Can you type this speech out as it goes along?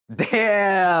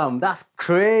Damn, that's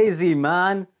crazy,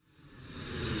 man.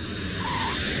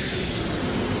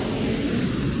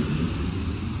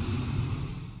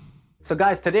 So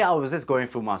guys, today I was just going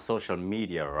through my social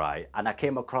media, right? And I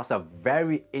came across a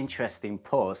very interesting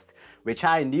post which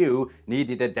I knew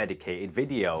needed a dedicated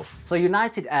video. So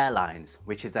United Airlines,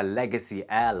 which is a legacy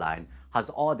airline, has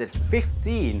ordered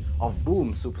 15 of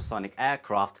Boon supersonic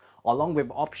aircraft along with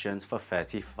options for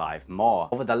 35 more.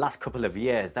 Over the last couple of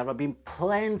years, there have been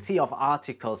plenty of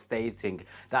articles stating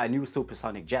that a new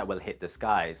supersonic jet will hit the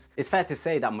skies. It's fair to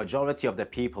say that majority of the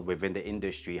people within the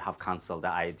industry have cancelled the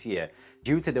idea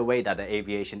due to the way that the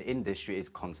aviation industry is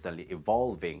constantly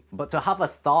evolving. But to have a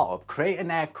startup create an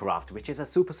aircraft which is a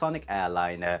supersonic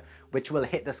airliner which will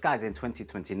hit the skies in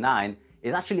 2029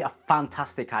 is actually a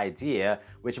fantastic idea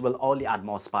which will only add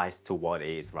more spice to what it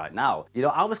is right now. You know,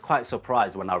 I was quite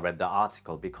surprised when I read the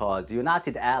article because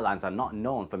United Airlines are not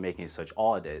known for making such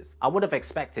orders. I would have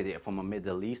expected it from a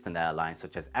Middle Eastern airline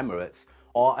such as Emirates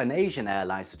or an Asian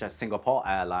airline such as Singapore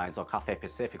Airlines or Cathay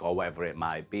Pacific or whatever it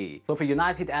might be. So for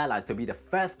United Airlines to be the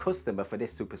first customer for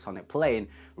this supersonic plane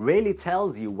really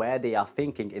tells you where they are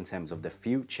thinking in terms of the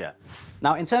future.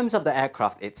 Now in terms of the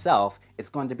aircraft itself, it's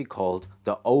going to be called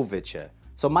the Overture.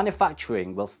 So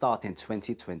manufacturing will start in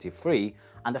 2023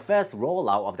 and the first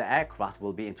rollout of the aircraft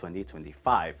will be in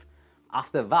 2025.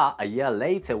 After that, a year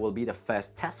later will be the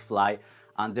first test flight,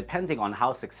 and depending on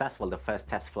how successful the first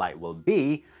test flight will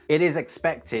be, it is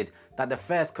expected that the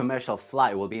first commercial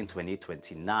flight will be in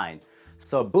 2029.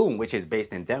 So Boon, which is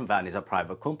based in Denver and is a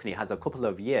private company, has a couple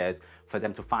of years for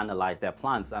them to finalize their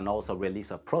plans and also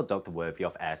release a product worthy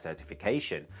of air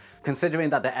certification. Considering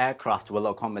that the aircraft will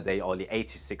accommodate only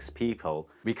 86 people,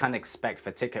 we can expect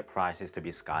for ticket prices to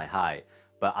be sky high.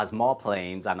 But as more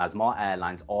planes and as more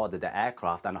airlines order the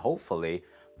aircraft, and hopefully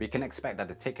we can expect that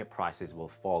the ticket prices will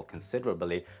fall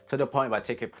considerably to the point where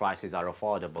ticket prices are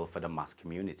affordable for the mass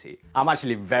community. I'm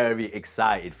actually very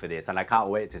excited for this and I can't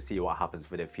wait to see what happens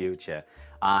for the future.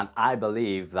 And I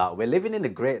believe that we're living in a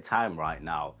great time right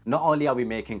now. Not only are we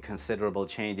making considerable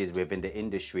changes within the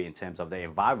industry in terms of the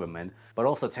environment, but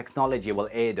also technology will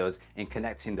aid us in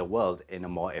connecting the world in a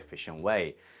more efficient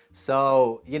way.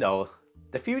 So, you know,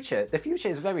 the future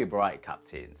is very bright,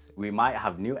 captains. We might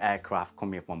have new aircraft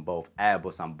coming from both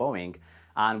Airbus and Boeing,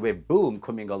 and with Boon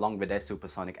coming along with their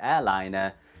supersonic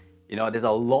airliner, you know, there's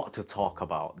a lot to talk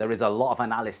about. There is a lot of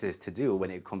analysis to do when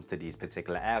it comes to these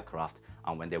particular aircraft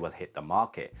and when they will hit the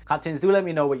market. Captains, do let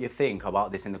me know what you think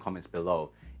about this in the comments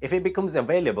below. If it becomes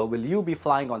available, will you be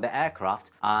flying on the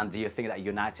aircraft? And do you think that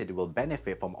United will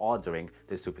benefit from ordering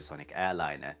the supersonic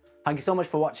airliner? Thank you so much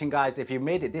for watching, guys. If you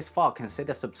made it this far,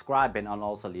 consider subscribing and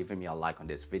also leaving me a like on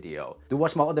this video. Do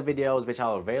watch my other videos which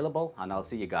are available, and I'll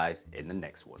see you guys in the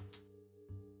next one.